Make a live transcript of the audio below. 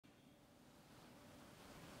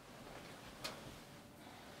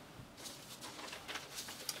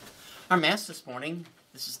Our Mass this morning,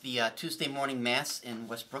 this is the Tuesday morning Mass in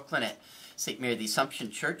West Brooklyn at St. Mary the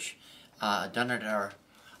Assumption Church, done at our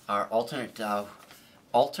alternate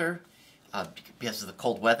altar because of the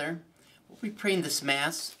cold weather. We'll be praying this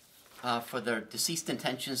Mass for the deceased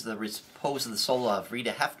intentions of the repose of the soul of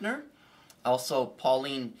Rita Hefner, also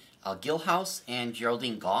Pauline Gilhouse and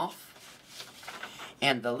Geraldine Goff.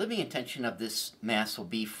 And the living intention of this Mass will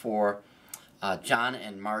be for John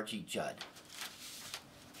and Margie Judd.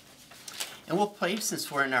 And we'll pray,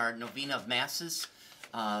 since we're in our novena of Masses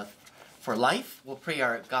for life, we'll pray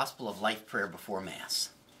our Gospel of Life prayer before Mass.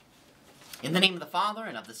 In the name of the Father,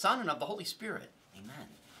 and of the Son, and of the Holy Spirit. Amen.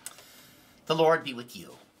 The Lord be with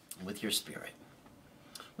you, and with your spirit.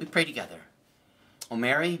 We pray together. O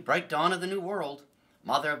Mary, bright dawn of the new world,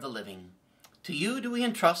 Mother of the living, to you do we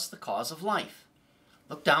entrust the cause of life.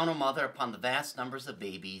 Look down, O Mother, upon the vast numbers of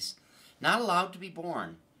babies not allowed to be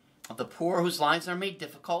born, of the poor whose lives are made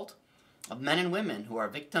difficult, of men and women who are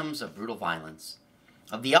victims of brutal violence,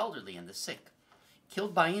 of the elderly and the sick,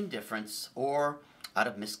 killed by indifference or out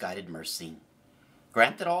of misguided mercy.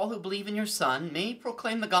 Grant that all who believe in your Son may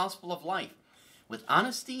proclaim the gospel of life with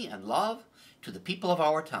honesty and love to the people of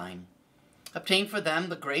our time. Obtain for them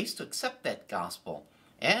the grace to accept that gospel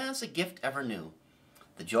as a gift ever new,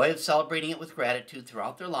 the joy of celebrating it with gratitude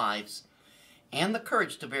throughout their lives, and the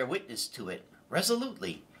courage to bear witness to it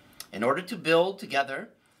resolutely in order to build together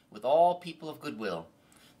with all people of goodwill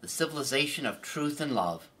the civilization of truth and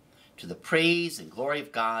love, to the praise and glory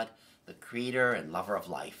of God, the Creator and Lover of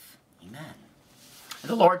life. Amen. And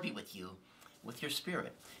the Lord be with you, with your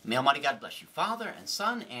spirit. May Almighty God bless you, Father and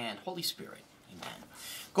Son and Holy Spirit. Amen.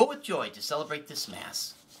 Go with joy to celebrate this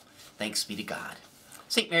Mass. Thanks be to God.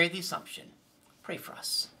 St. Mary the Assumption, pray for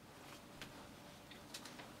us.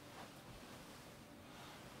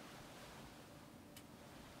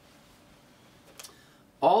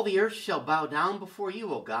 All the earth shall bow down before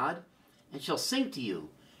you, O God, and shall sing to you,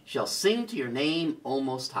 shall sing to your name, O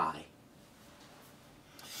Most High.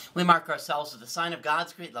 We mark ourselves with the sign of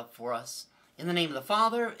God's great love for us, in the name of the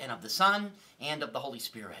Father, and of the Son, and of the Holy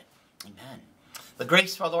Spirit. Amen. The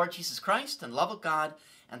grace of our Lord Jesus Christ, and love of God,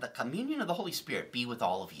 and the communion of the Holy Spirit be with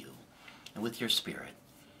all of you, and with your spirit.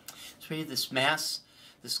 Let's pray this Mass,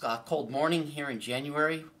 this cold morning here in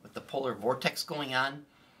January, with the polar vortex going on.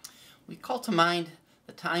 We call to mind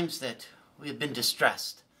the times that we have been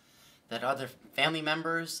distressed, that other family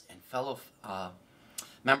members and fellow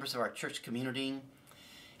members of our church community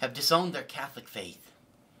have disowned their Catholic faith.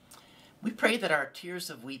 We pray that our tears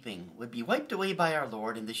of weeping would be wiped away by our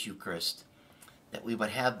Lord in this Eucharist, that we would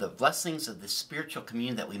have the blessings of this spiritual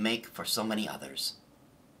communion that we make for so many others.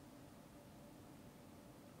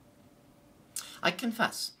 I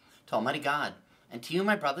confess to Almighty God and to you,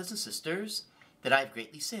 my brothers and sisters, that I have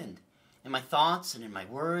greatly sinned in my thoughts and in my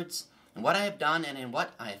words, in what I have done and in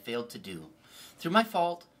what I have failed to do, through my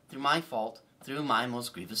fault, through my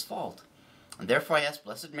most grievous fault. And therefore I ask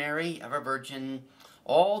Blessed Mary, ever Virgin,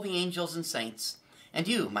 all the angels and saints, and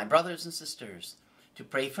you, my brothers and sisters, to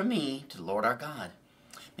pray for me to the Lord our God.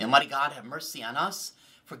 May Almighty God have mercy on us,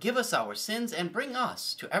 forgive us our sins, and bring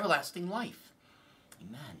us to everlasting life.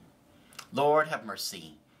 Amen. Lord, have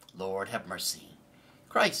mercy. Lord, have mercy.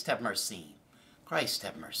 Christ, have mercy. Christ,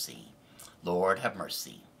 have mercy. Lord, have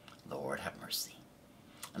mercy. Lord, have mercy.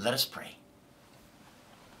 And let us pray.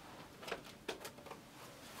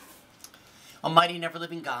 Almighty and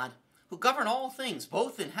ever-living God, who govern all things,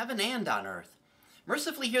 both in heaven and on earth,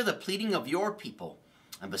 mercifully hear the pleading of your people,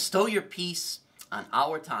 and bestow your peace on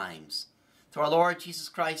our times. Through our Lord Jesus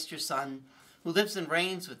Christ, your Son, who lives and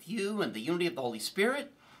reigns with you in the unity of the Holy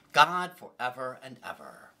Spirit, God, forever and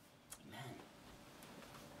ever. Amen.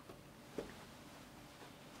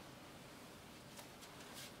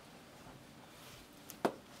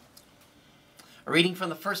 A reading from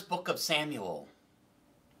the first book of Samuel.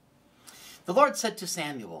 The Lord said to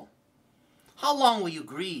Samuel, "How long will you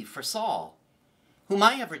grieve for Saul, whom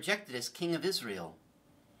I have rejected as king of Israel?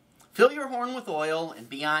 Fill your horn with oil and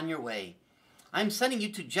be on your way. I am sending you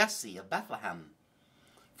to Jesse of Bethlehem,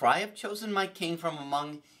 for I have chosen my king from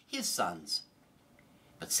among his sons."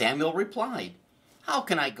 But Samuel replied, "How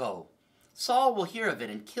can I go? Saul will hear of it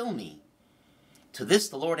and kill me." To this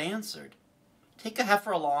the Lord answered, "Take a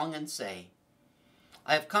heifer along and say,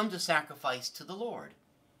 'I have come to sacrifice to the Lord.'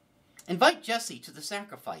 Invite Jesse to the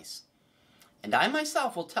sacrifice, and I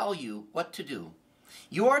myself will tell you what to do.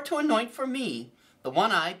 You are to anoint for me the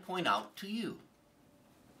one I point out to you."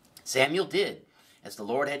 Samuel did as the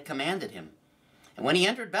Lord had commanded him. And when he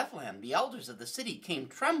entered Bethlehem, the elders of the city came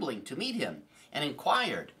trembling to meet him and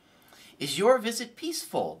inquired, "Is your visit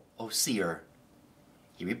peaceful, O seer?"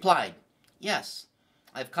 He replied, "Yes,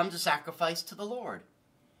 I have come to sacrifice to the Lord.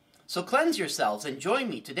 So cleanse yourselves and join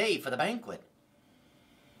me today for the banquet.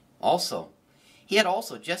 He had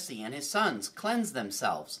also Jesse and his sons cleanse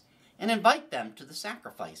themselves and invite them to the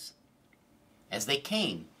sacrifice. As they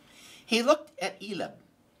came, he looked at Eliab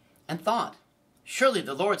and thought, surely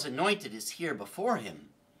the Lord's anointed is here before him.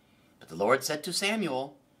 But the Lord said to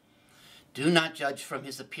Samuel, do not judge from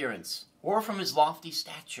his appearance or from his lofty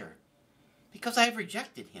stature, because I have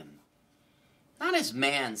rejected him. Not as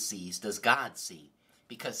man sees does God see,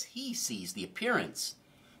 because he sees the appearance,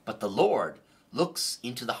 but the Lord looks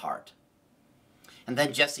into the heart. And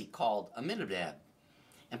then Jesse called Amminadab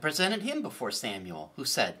and presented him before Samuel, who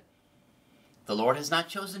said, the Lord has not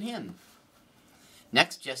chosen him.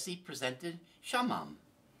 Next Jesse presented Shammah,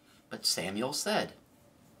 but Samuel said,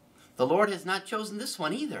 the Lord has not chosen this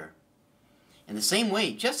one either. In the same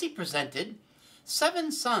way, Jesse presented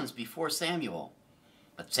 7 sons before Samuel.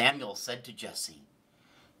 But Samuel said to Jesse,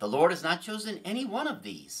 the Lord has not chosen any one of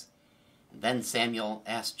these. And then Samuel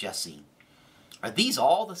asked Jesse, are these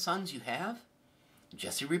all the sons you have? And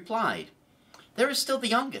Jesse replied, there is still the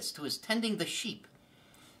youngest who is tending the sheep.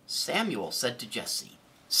 Samuel said to Jesse,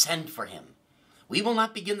 send for him. We will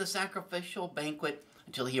not begin the sacrificial banquet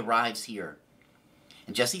until he arrives here.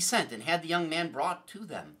 And Jesse sent and had the young man brought to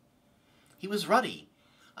them. He was ruddy,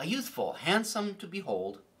 a youthful, handsome to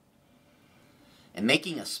behold, and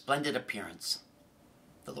making a splendid appearance.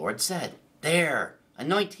 The Lord said, there,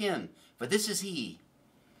 anoint him, for this is he.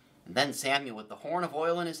 And then Samuel, with the horn of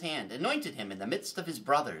oil in his hand, anointed him in the midst of his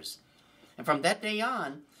brothers. And from that day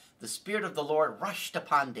on, the Spirit of the Lord rushed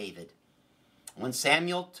upon David. When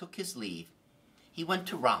Samuel took his leave, he went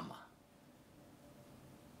to Ramah.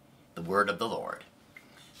 The word of the Lord.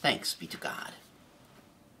 Thanks be to God.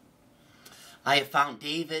 I have found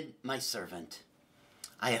David, my servant.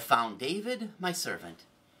 I have found David, my servant.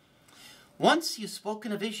 Once you spoke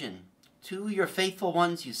in a vision. To your faithful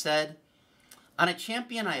ones you said, on a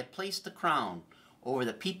champion I have placed a crown. Over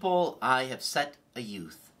the people I have set a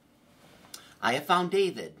youth. I have found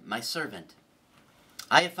David, my servant.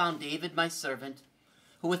 I have found David, my servant,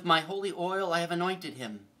 who with my holy oil I have anointed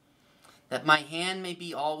him, that my hand may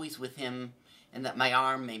be always with him, and that my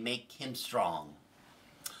arm may make him strong.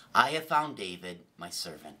 I have found David, my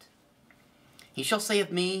servant. He shall say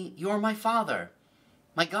of me, you are my father,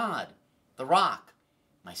 my God, the rock,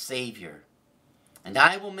 my Savior. And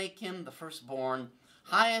I will make him the firstborn,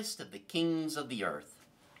 highest of the kings of the earth.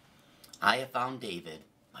 I have found David,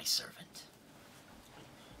 my servant.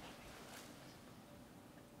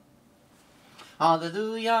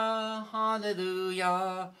 Hallelujah,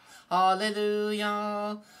 hallelujah,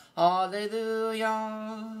 hallelujah,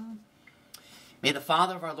 hallelujah. May the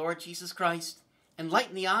Father of our Lord Jesus Christ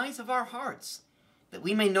enlighten the eyes of our hearts, that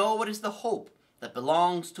we may know what is the hope that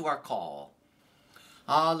belongs to our call.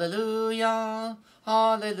 Hallelujah,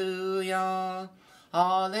 hallelujah,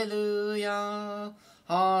 hallelujah,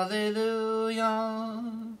 hallelujah.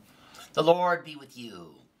 The Lord be with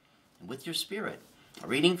you and with your spirit. A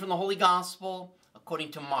reading from the Holy Gospel according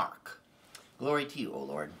to Mark. Glory to you, O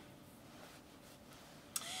Lord.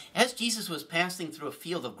 As Jesus was passing through a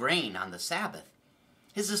field of grain on the Sabbath,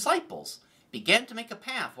 his disciples began to make a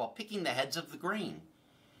path while picking the heads of the grain.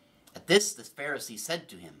 At this, the Pharisees said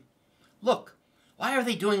to him, look, why are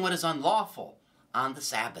they doing what is unlawful on the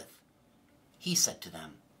Sabbath? He said to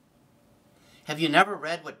them, have you never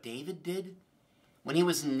read what David did when he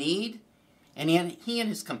was in need and he and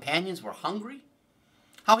his companions were hungry?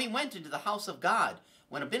 How he went into the house of God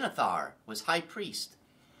when Abiathar was high priest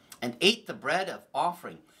and ate the bread of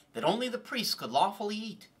offering that only the priest could lawfully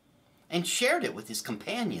eat, and shared it with his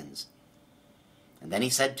companions. And then he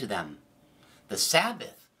said to them, the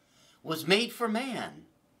Sabbath was made for man,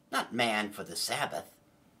 not man for the Sabbath.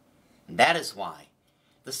 And that is why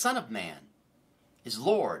the Son of Man is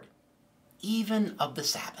Lord even of the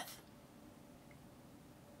Sabbath.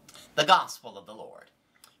 The Gospel of the Lord.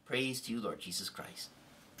 Praise to you, Lord Jesus Christ.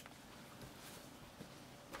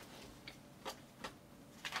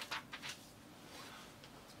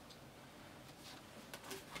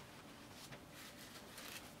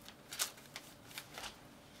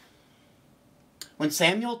 When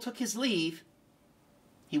Samuel took his leave,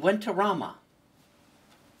 he went to Ramah.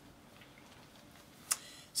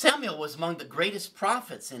 Samuel was among the greatest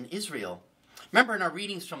prophets in Israel. Remember in our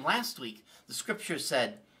readings from last week, the scripture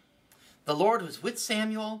said, the Lord was with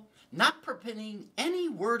Samuel, not permitting any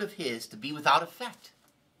word of his to be without effect.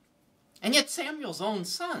 And yet Samuel's own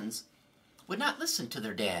sons would not listen to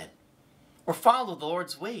their dad or follow the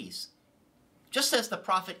Lord's ways, just as the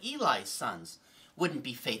prophet Eli's sons wouldn't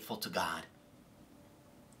be faithful to God.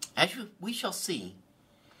 As we shall see,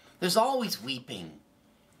 there's always weeping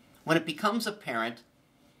when it becomes apparent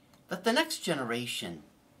that the next generation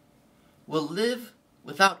will live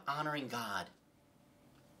without honoring God,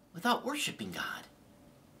 without worshiping God,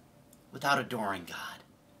 without adoring God.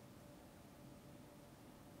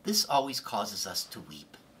 This always causes us to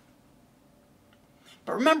weep.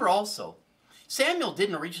 But remember also, Samuel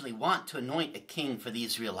didn't originally want to anoint a king for the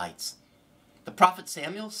Israelites. The prophet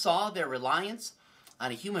Samuel saw their reliance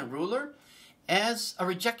on a human ruler as a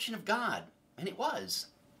rejection of God, and it was.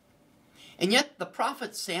 And yet the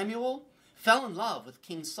prophet Samuel fell in love with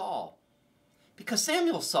King Saul because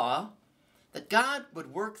Samuel saw that God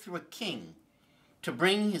would work through a king to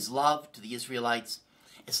bring his love to the Israelites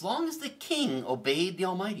as long as the king obeyed the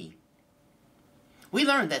Almighty. We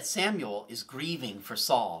learn that Samuel is grieving for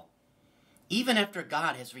Saul, even after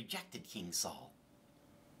God has rejected King Saul.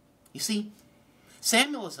 You see,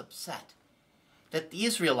 Samuel is upset that the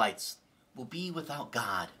Israelites will be without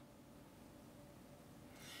God.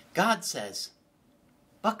 God says,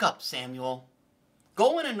 "Buck up, Samuel.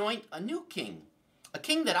 Go and anoint a new king, a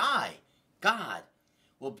king that I, God,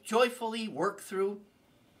 will joyfully work through,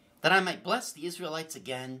 that I might bless the Israelites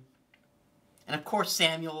again." And of course,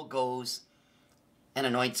 Samuel goes and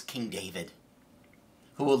anoints King David,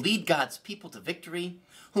 who will lead God's people to victory,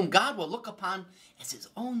 whom God will look upon as his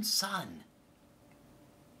own son.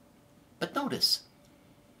 But notice,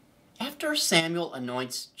 after Samuel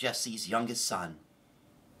anoints Jesse's youngest son,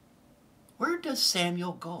 where does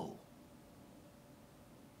Samuel go?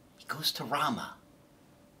 He goes to Ramah.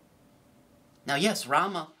 Now yes,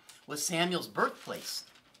 Ramah was Samuel's birthplace.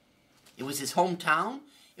 It was his hometown.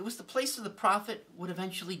 It was the place where the prophet would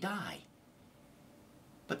eventually die.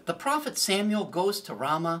 But the prophet Samuel goes to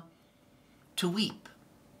Ramah to weep,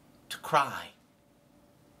 to cry,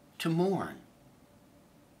 to mourn.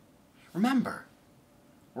 Remember,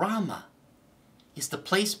 Ramah is the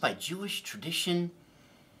place by Jewish tradition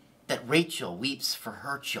that Rachel weeps for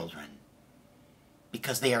her children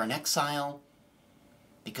because they are in exile,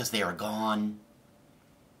 because they are gone,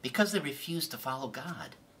 because they refuse to follow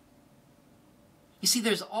God. You see,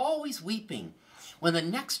 there's always weeping when the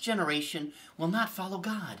next generation will not follow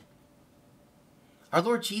God. Our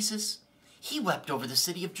Lord Jesus, he wept over the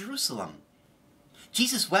city of Jerusalem.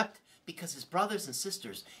 Jesus wept because his brothers and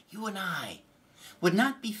sisters, you and I, would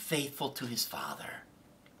not be faithful to his Father.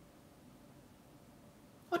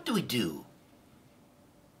 What do we do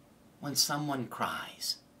when someone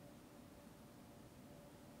cries?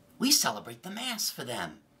 We celebrate the Mass for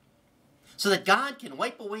them, so that God can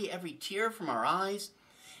wipe away every tear from our eyes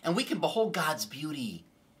and we can behold God's beauty.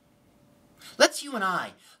 Let's you and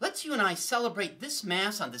I celebrate this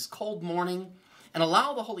Mass on this cold morning and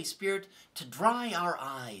allow the Holy Spirit to dry our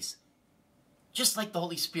eyes, just like the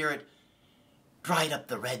Holy Spirit dried up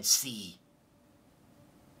the Red Sea.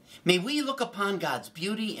 May we look upon God's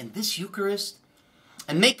beauty in this Eucharist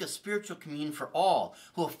and make a spiritual communion for all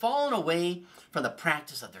who have fallen away from the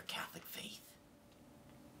practice of their Catholic faith.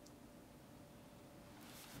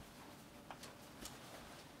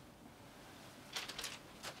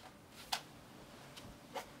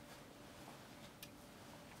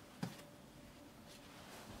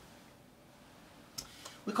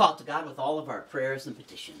 We call to God with all of our prayers and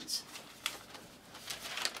petitions.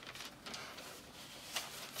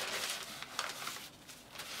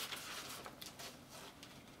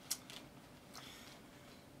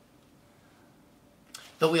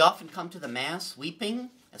 Though we often come to the Mass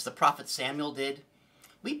weeping, as the prophet Samuel did,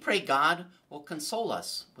 we pray God will console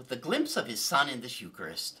us with the glimpse of his Son in this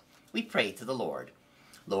Eucharist. We pray to the Lord.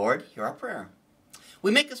 Lord, hear our prayer. We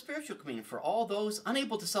make a spiritual communion for all those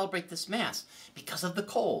unable to celebrate this Mass because of the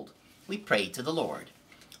cold. We pray to the Lord.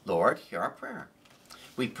 Lord, hear our prayer.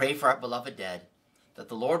 We pray for our beloved dead, that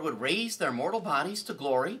the Lord would raise their mortal bodies to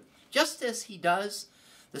glory, just as he does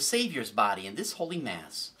the Savior's body in this holy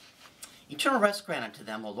Mass. Eternal rest grant unto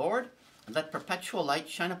them, O Lord, and let perpetual light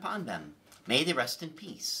shine upon them. May they rest in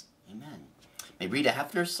peace. Amen. May Rita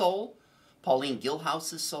Hefner's soul, Pauline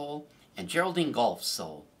Gilhouse's soul, and Geraldine Golf's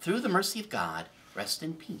soul, through the mercy of God, rest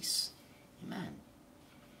in peace. Amen.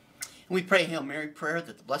 And we pray Hail Mary prayer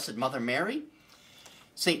that the Blessed Mother Mary,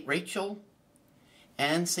 St. Rachel,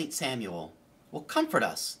 and St. Samuel will comfort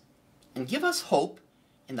us and give us hope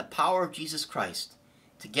in the power of Jesus Christ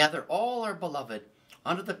to gather all our beloved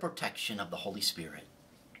under the protection of the Holy Spirit.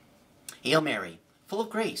 Hail Mary, full of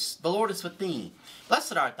grace, the Lord is with thee.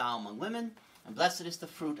 Blessed art thou among women, and blessed is the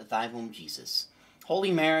fruit of thy womb, Jesus.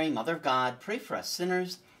 Holy Mary, Mother of God, pray for us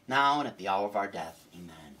sinners, now and at the hour of our death.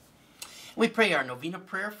 Amen. We pray our novena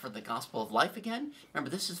prayer for the Gospel of Life again. Remember,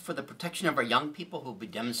 this is for the protection of our young people who will be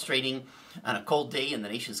demonstrating on a cold day in the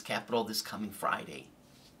nation's capital this coming Friday.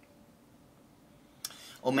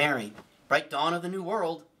 O Mary, bright dawn of the new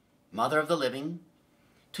world, Mother of the living,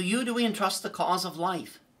 to you do we entrust the cause of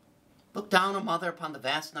life. Look down, O Mother, upon the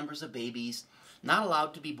vast numbers of babies not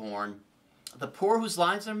allowed to be born, of the poor whose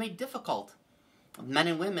lives are made difficult, of men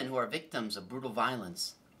and women who are victims of brutal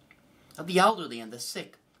violence, of the elderly and the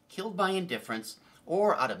sick, killed by indifference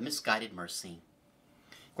or out of misguided mercy.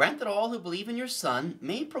 Grant that all who believe in your Son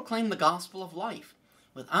may proclaim the gospel of life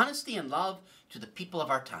with honesty and love to the people of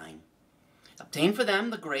our time. Obtain for them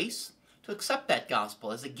the grace to accept that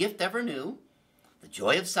gospel as a gift ever new, the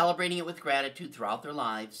joy of celebrating it with gratitude throughout their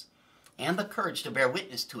lives, and the courage to bear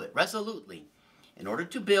witness to it resolutely in order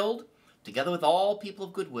to build, together with all people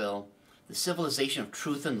of goodwill, the civilization of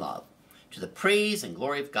truth and love, to the praise and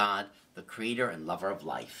glory of God, the Creator and Lover of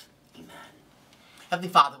life. Amen. Heavenly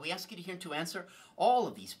Father, we ask you to hear and to answer all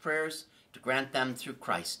of these prayers, to grant them through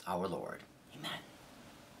Christ our Lord. Amen.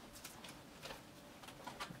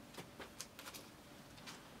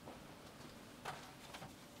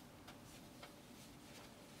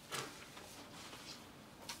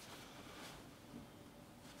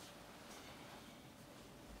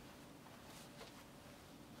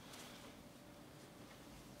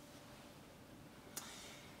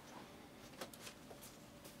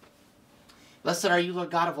 Blessed are you,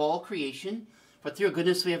 Lord God of all creation, for through your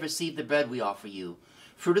goodness we have received the bread we offer you.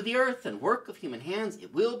 Fruit of the earth and work of human hands,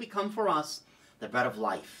 it will become for us the bread of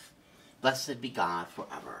life. Blessed be God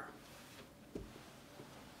forever.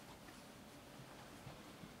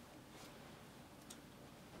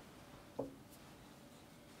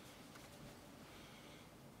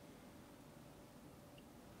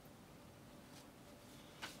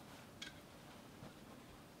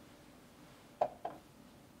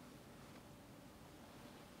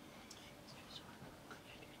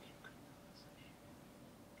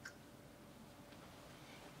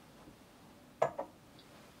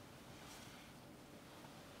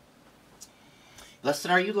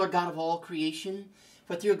 Blessed are you, Lord God of all creation,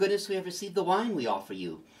 for through your goodness we have received the wine we offer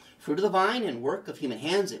you. Fruit of the vine and work of human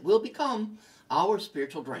hands, it will become our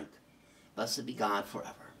spiritual drink. Blessed be God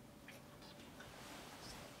forever.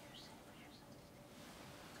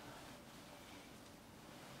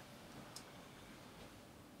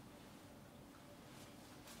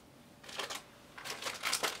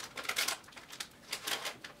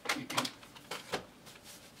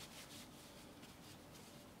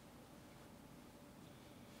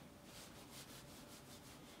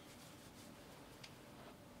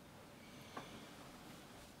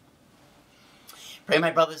 Pray,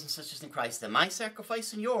 my brothers and sisters in Christ, that my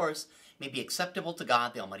sacrifice and yours may be acceptable to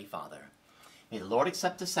God, the Almighty Father. May the Lord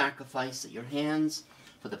accept the sacrifice at your hands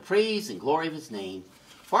for the praise and glory of his name,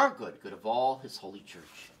 for our good of all his holy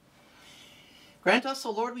church. Grant us,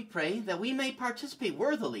 O Lord, we pray, that we may participate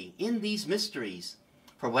worthily in these mysteries.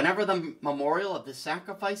 For whenever the memorial of this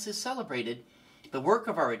sacrifice is celebrated, the work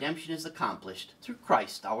of our redemption is accomplished through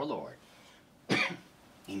Christ our Lord.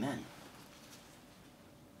 Amen.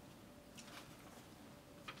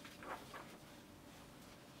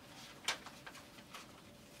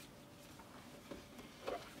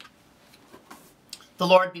 The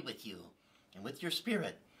Lord be with you, and with your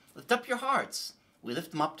spirit. Lift up your hearts. We lift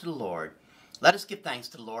them up to the Lord. Let us give thanks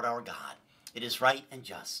to the Lord our God. It is right and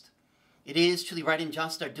just. It is truly right and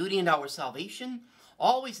just, our duty and our salvation,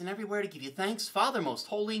 always and everywhere to give you thanks, Father most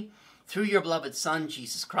holy, through your beloved Son,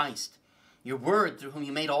 Jesus Christ, your Word, through whom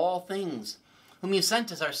you made all things, whom you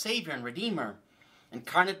sent as our Savior and Redeemer,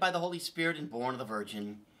 incarnate by the Holy Spirit and born of the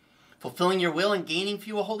Virgin. Fulfilling your will and gaining for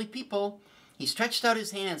you a holy people, he stretched out his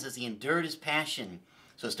hands as he endured his passion,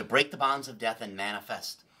 so as to break the bonds of death and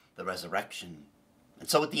manifest the resurrection. And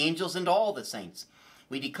so with the angels and all the saints,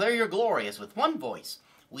 we declare your glory as with one voice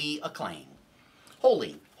we acclaim.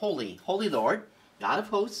 Holy, holy, holy Lord, God of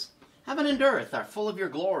hosts, heaven and earth are full of your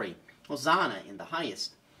glory. Hosanna in the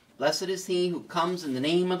highest. Blessed is he who comes in the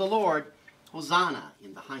name of the Lord. Hosanna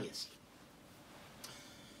in the highest.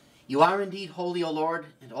 You are indeed holy, O Lord,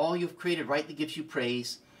 and all you have created rightly gives you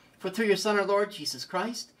praise. For through your Son, our Lord Jesus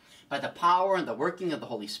Christ, by the power and the working of the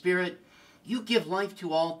Holy Spirit, you give life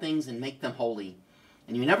to all things and make them holy.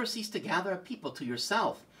 And you never cease to gather a people to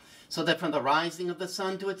yourself, so that from the rising of the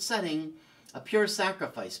sun to its setting, a pure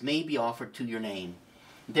sacrifice may be offered to your name.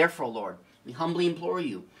 Therefore, Lord, we humbly implore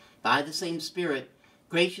you, by the same Spirit,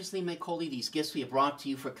 graciously make holy these gifts we have brought to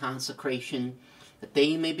you for consecration, that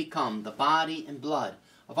they may become the body and blood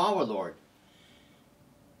of our Lord,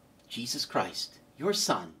 Jesus Christ, your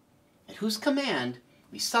Son, at whose command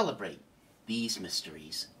we celebrate these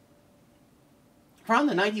mysteries. For on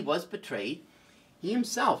the night he was betrayed, he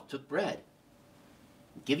himself took bread.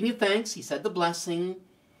 Giving you thanks, he said the blessing,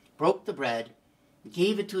 broke the bread, and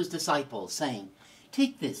gave it to his disciples, saying,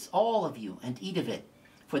 Take this, all of you, and eat of it,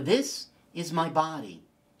 for this is my body,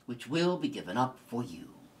 which will be given up for you."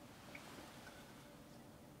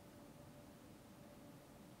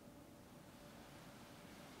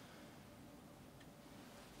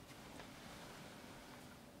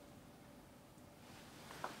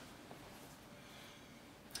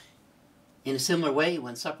 In a similar way,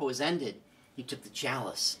 when supper was ended, he took the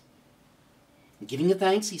chalice. And giving you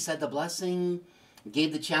thanks, he said the blessing, and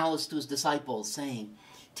gave the chalice to his disciples, saying,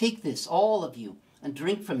 "Take this, all of you, and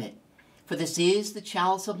drink from it, for this is the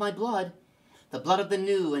chalice of my blood, the blood of the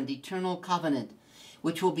new and eternal covenant,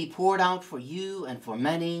 which will be poured out for you and for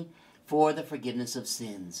many for the forgiveness of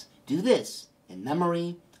sins. Do this in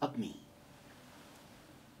memory of me."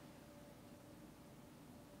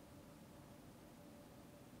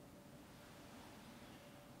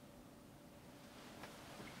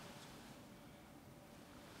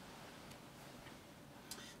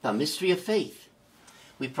 The mystery of faith.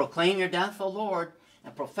 We proclaim your death, O Lord,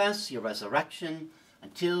 and profess your resurrection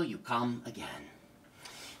until you come again.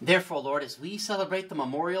 Therefore, Lord, as we celebrate the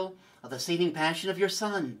memorial of the saving passion of your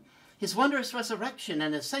Son, his wondrous resurrection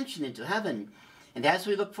and ascension into heaven, and as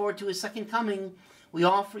we look forward to his second coming, we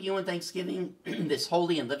offer you in thanksgiving this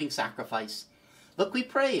holy and living sacrifice. Look, we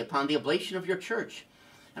pray, upon the oblation of your church,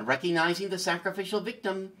 and recognizing the sacrificial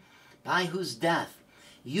victim by whose death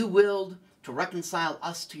you willed to reconcile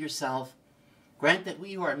us to yourself, grant that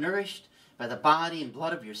we who are nourished by the body and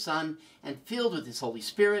blood of your Son and filled with his Holy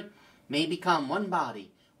Spirit may become one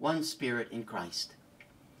body, one spirit in Christ.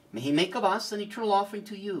 May he make of us an eternal offering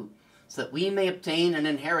to you, so that we may obtain an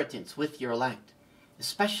inheritance with your elect,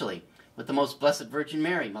 especially with the most blessed Virgin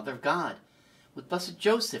Mary, Mother of God, with blessed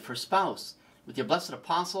Joseph, her spouse, with your blessed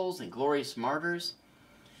apostles and glorious martyrs,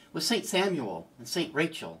 with St. Samuel and St.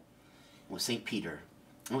 Rachel, and with St. Peter,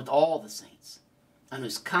 and with all the saints, on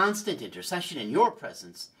whose constant intercession in your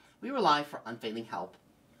presence we rely for unfailing help.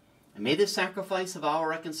 And may this sacrifice of our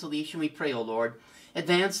reconciliation, we pray, O Lord,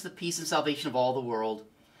 advance the peace and salvation of all the world.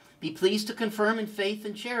 Be pleased to confirm in faith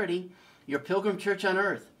and charity your pilgrim church on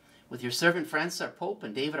earth, with your servant Francis our Pope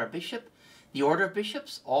and David our Bishop, the order of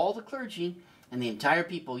bishops, all the clergy, and the entire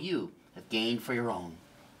people you have gained for your own.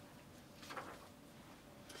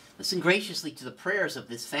 Listen graciously to the prayers of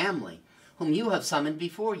this family, whom you have summoned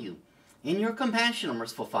before you. In your compassion, O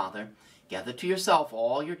merciful Father, gather to yourself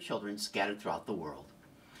all your children scattered throughout the world.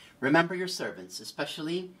 Remember your servants,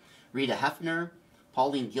 especially Rita Hefner,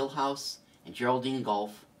 Pauline Gilhouse, and Geraldine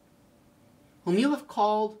Golf, whom you have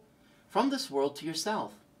called from this world to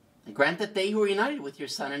yourself, and grant that they who are united with your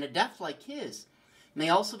Son in a death like his may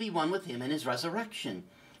also be one with him in his resurrection,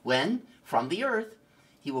 when, from the earth,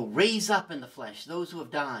 he will raise up in the flesh those who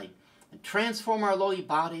have died, and transform our lowly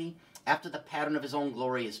body after the pattern of his own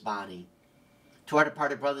glorious body. To our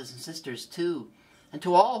departed brothers and sisters, too, and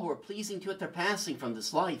to all who are pleasing to you at their passing from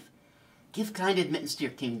this life, give kind admittance to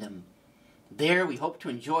your kingdom. There we hope to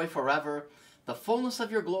enjoy forever the fullness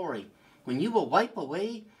of your glory, when you will wipe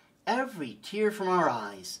away every tear from our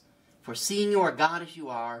eyes. For seeing you are God as you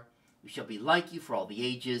are, we shall be like you for all the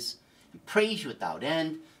ages, and praise you without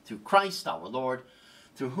end, through Christ our Lord,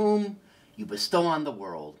 through whom you bestow on the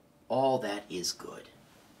world all that is good.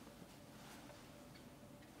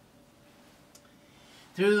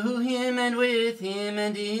 Through him and with him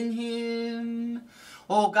and in him,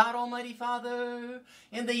 O God Almighty Father,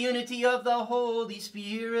 in the unity of the Holy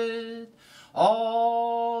Spirit,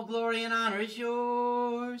 all glory and honor is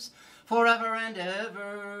yours, forever and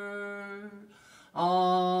ever.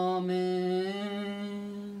 Amen.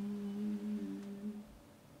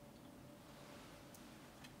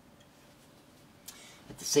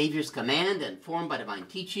 At the Savior's command and formed by divine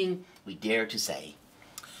teaching, we dare to say,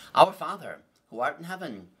 Our Father, who art in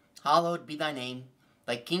heaven, hallowed be thy name.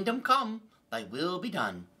 Thy kingdom come, thy will be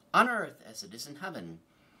done, on earth as it is in heaven.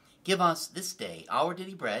 Give us this day our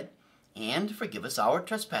daily bread, and forgive us our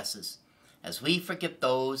trespasses, as we forgive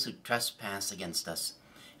those who trespass against us.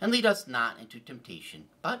 And lead us not into temptation,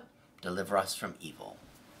 but deliver us from evil.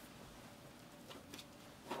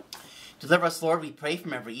 Deliver us, Lord, we pray,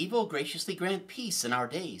 from every evil. Graciously grant peace in our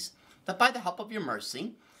days, that by the help of your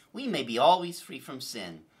mercy we may be always free from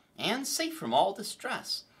sin, and safe from all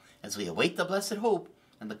distress, as we await the blessed hope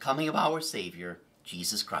and the coming of our Savior,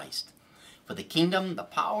 Jesus Christ. For the kingdom, the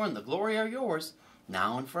power, and the glory are yours,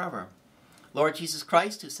 now and forever. Lord Jesus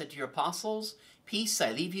Christ, who said to your apostles, Peace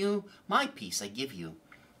I leave you, my peace I give you.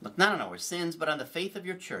 Look not on our sins, but on the faith of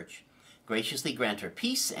your church. Graciously grant her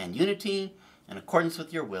peace and unity in accordance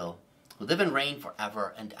with your will, who live and reign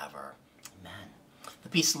forever and ever. Amen. The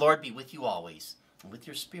peace of the Lord be with you always, and with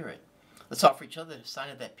your spirit. Let's offer each other a sign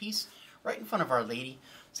of that peace right in front of Our Lady,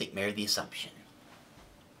 St. Mary the Assumption.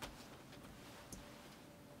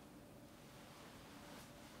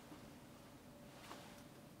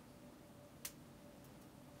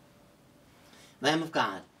 Lamb of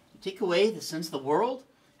God, you take away the sins of the world,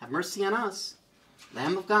 have mercy on us.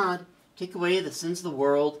 Lamb of God, take away the sins of the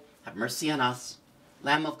world, have mercy on us.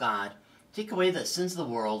 Lamb of God, take away the sins of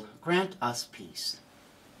the world, grant us peace.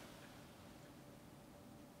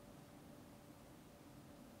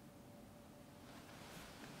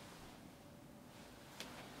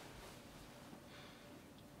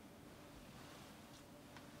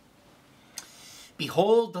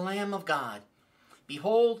 Behold the Lamb of God.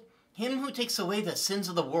 Behold him who takes away the sins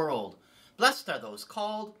of the world. Blessed are those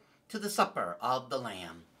called to the supper of the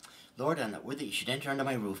Lamb. Lord, I'm not worthy you should enter under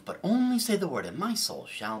my roof, but only say the word, and my soul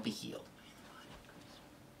shall be healed.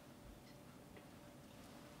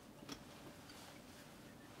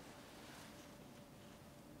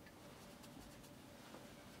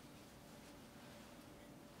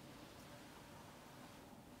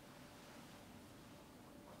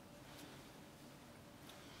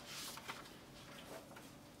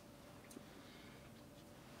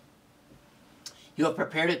 You have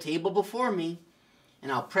prepared a table before me,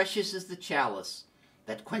 and how precious is the chalice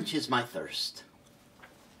that quenches my thirst.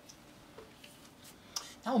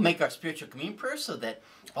 Now we'll make our spiritual communion prayer so that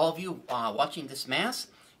all of you watching this Mass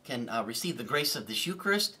can receive the grace of this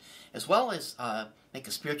Eucharist, as well as make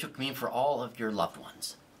a spiritual communion for all of your loved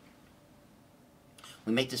ones.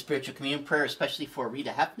 We make the spiritual communion prayer especially for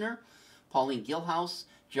Rita Hefner, Pauline Gilhouse,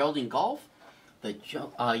 Geraldine Golf, the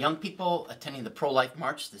young people attending the Pro-Life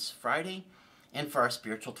March this Friday, and for our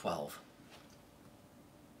spiritual 12.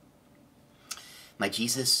 My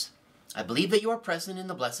Jesus, I believe that you are present in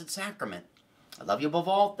the Blessed Sacrament. I love you above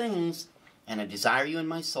all things, and I desire you in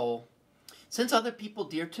my soul. Since other people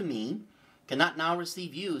dear to me cannot now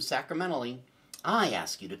receive you sacramentally, I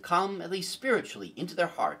ask you to come, at least spiritually, into their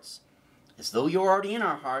hearts. As though you are already in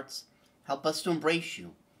our hearts, help us to embrace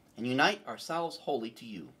you and unite ourselves wholly to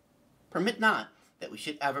you. Permit not that we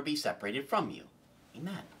should ever be separated from you.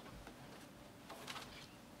 Amen.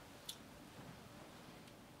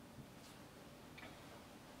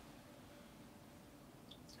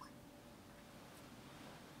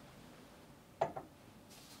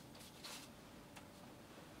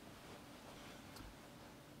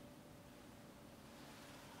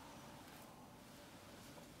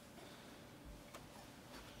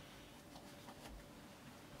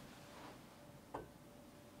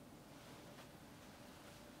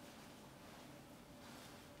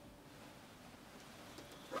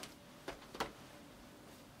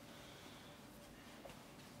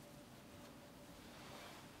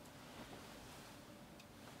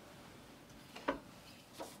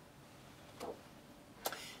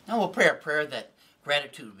 Now we'll pray a prayer that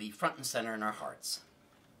gratitude will be front and center in our hearts.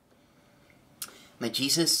 My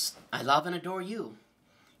Jesus, I love and adore you.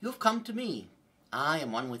 You have come to me. I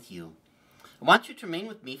am one with you. I want you to remain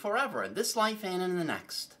with me forever in this life and in the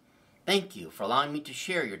next. Thank you for allowing me to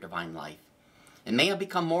share your divine life. And may I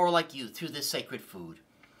become more like you through this sacred food.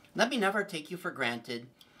 Let me never take you for granted,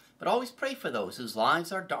 but always pray for those whose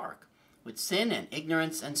lives are dark with sin and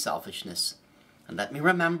ignorance and selfishness. And let me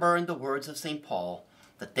remember in the words of St. Paul,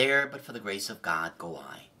 that there, but for the grace of God, go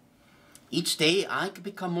I. Each day I can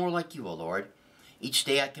become more like you, O Lord. Each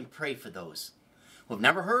day I can pray for those who have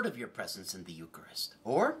never heard of your presence in the Eucharist,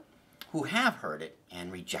 or who have heard it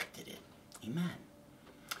and rejected it. Amen.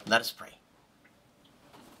 Let us pray.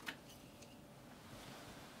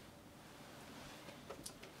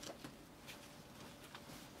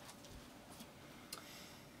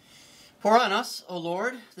 Pour on us, O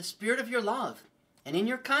Lord, the Spirit of your love, and in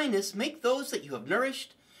your kindness make those that you have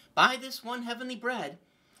nourished by this one heavenly bread,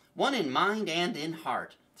 one in mind and in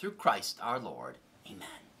heart, through Christ our Lord.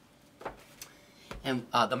 Amen. And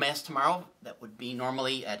the Mass tomorrow, that would be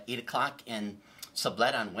normally at 8 o'clock in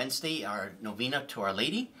Sublette on Wednesday, our novena to Our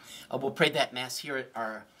Lady. We'll pray that Mass here at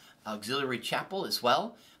our auxiliary chapel as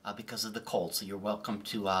well because of the cold. So you're welcome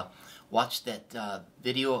to watch that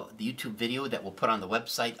video, the YouTube video that we'll put on the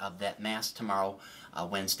website of that Mass tomorrow,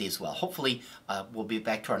 Wednesday as well. Hopefully we'll be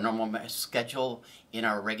back to our normal Mass schedule in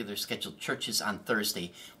our regular scheduled churches on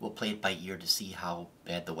Thursday. We'll play it by ear to see how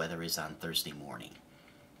bad the weather is on Thursday morning.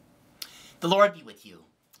 The Lord be with you,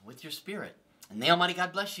 with your spirit. And may Almighty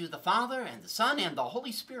God bless you, the Father, and the Son, and the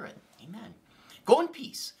Holy Spirit. Amen. Go in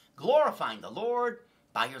peace, glorifying the Lord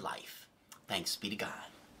by your life. Thanks be to God.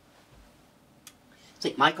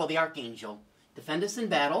 St. Michael the Archangel, defend us in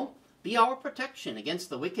battle. Be our protection against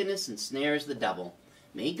the wickedness and snares of the devil.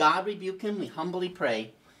 May God rebuke him, we humbly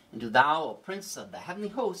pray. And do thou, O Prince of the heavenly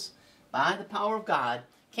hosts, by the power of God,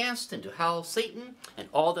 cast into hell Satan and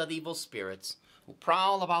all the evil spirits who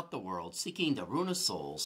prowl about the world, seeking the ruin of souls.